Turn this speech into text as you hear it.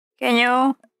Can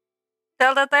you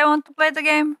tell that I want to play the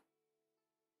game?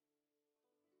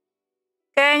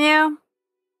 Can you?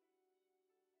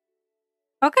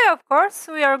 Okay, of course,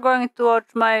 we are going to watch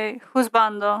my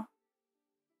husbando.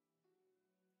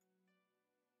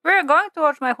 We're going to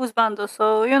watch my husbando,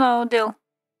 so, you know, deal.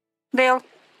 Deal.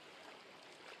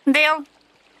 Deal.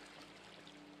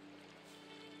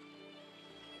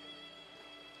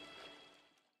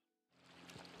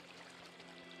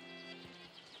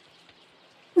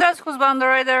 That's husbando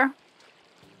right there.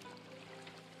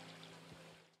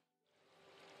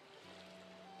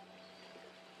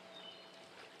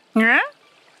 Yeah?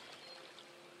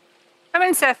 I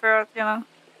mean, Sephiroth, you know.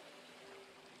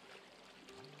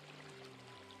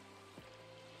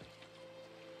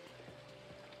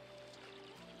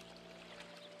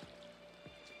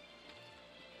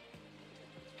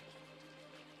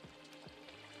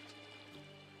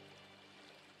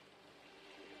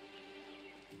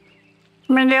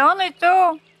 I mean, the only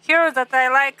two heroes that I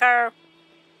like are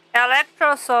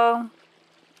Electro, so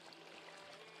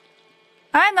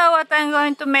I know what I'm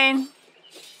going to mean.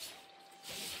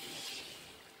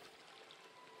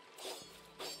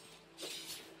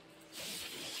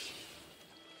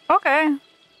 Okay.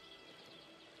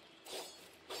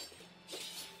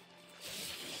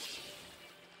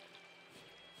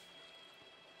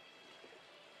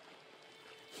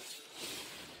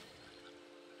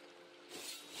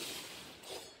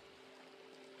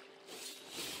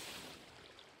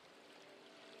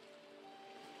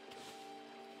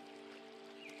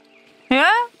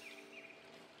 Yeah?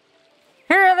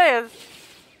 He really is.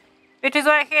 Which is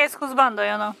why he is husbando,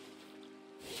 you know.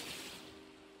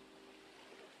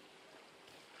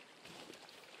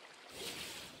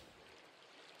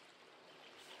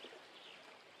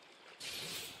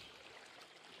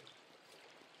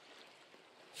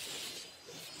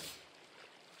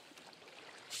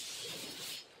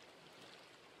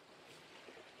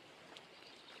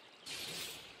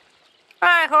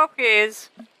 I hope he is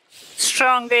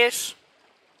strongish.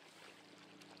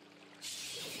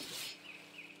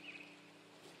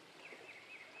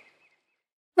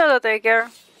 Not that I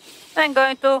care. I'm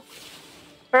going to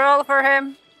roll for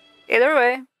him. Either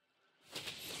way.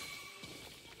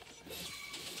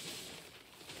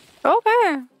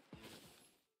 Okay.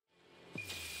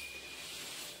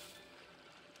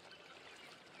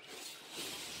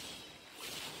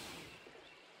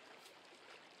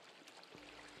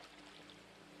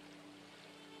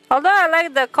 Although I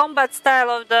like the combat style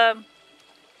of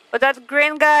that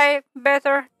green guy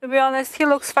better, to be honest. He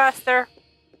looks faster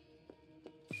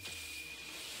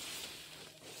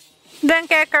than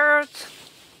Kakarot.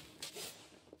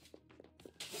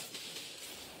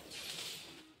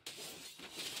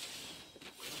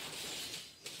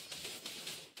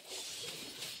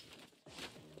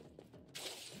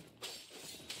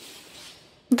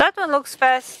 That one looks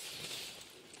fast.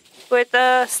 With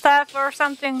a staff or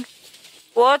something.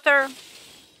 Water.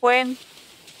 Wind.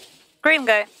 Green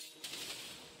guy.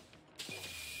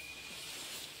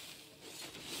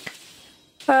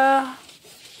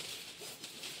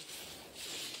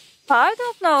 I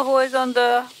don't know who is on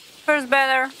the first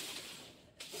banner.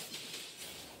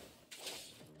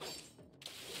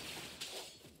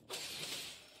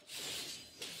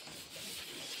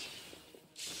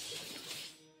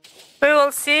 We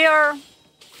will see, or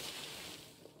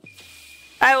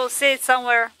I will see it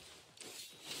somewhere.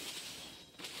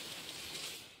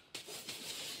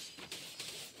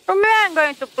 For me, I'm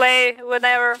going to play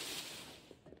whenever.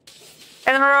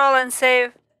 And roll and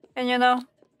save. And you know,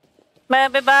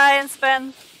 maybe buy and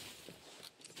spend.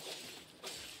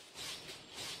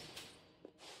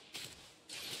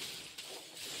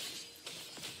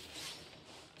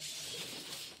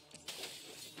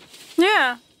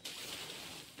 Yeah.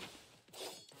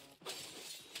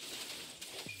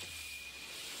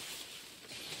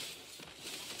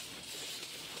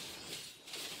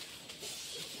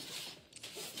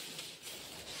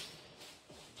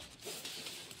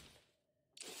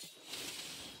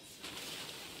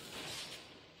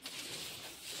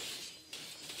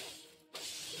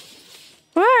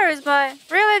 Where is my...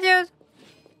 Really, dude?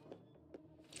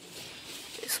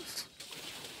 Jesus.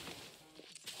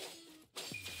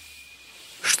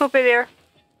 Stupid here.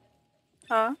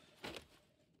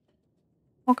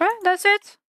 Okay, that's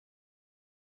it.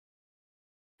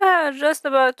 Just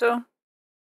about to.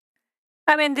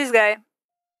 I mean, this guy.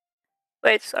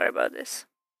 Wait, sorry about this.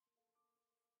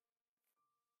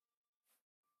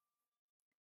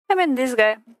 I mean, this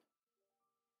guy.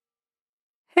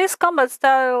 His combat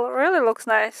style really looks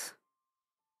nice.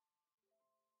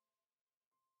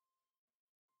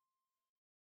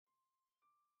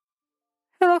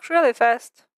 He looks really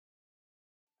fast.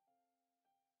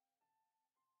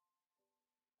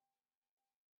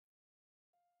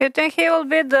 You think he will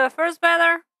be the first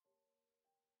banner?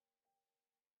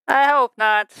 I hope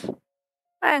not.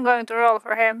 I'm going to roll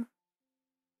for him.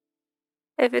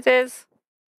 If it is,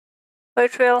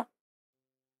 which will.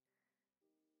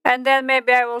 And then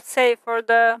maybe I will save for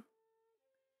the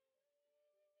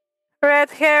red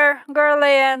hair girly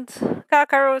and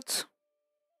Kakarot.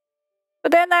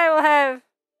 But then I will have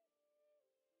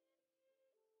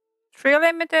 3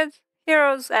 limited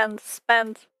heroes and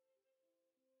spend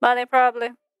money probably.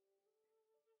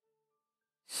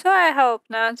 So I hope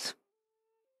not.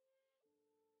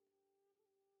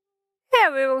 Yeah,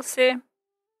 we will see.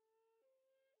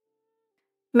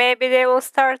 Maybe they will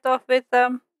start off with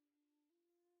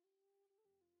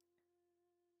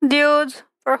dude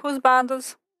for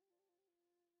husbandos.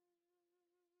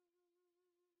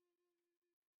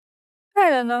 I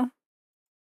don't know.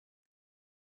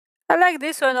 I like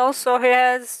this one also. He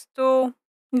has 2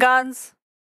 guns.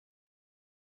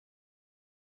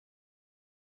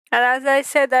 And as I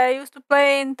said, I used to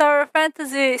play in Tower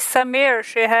Fantasy Samir.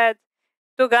 She had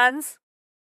 2 guns.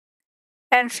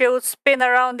 And she would spin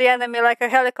around the enemy like a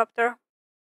helicopter.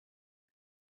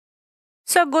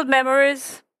 So good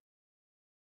memories.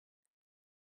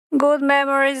 Good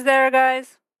memories there,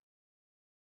 guys.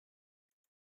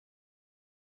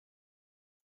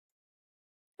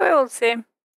 We will see.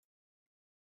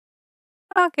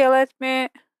 Okay, let me...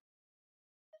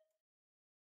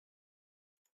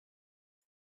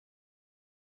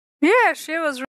 Yeah, she was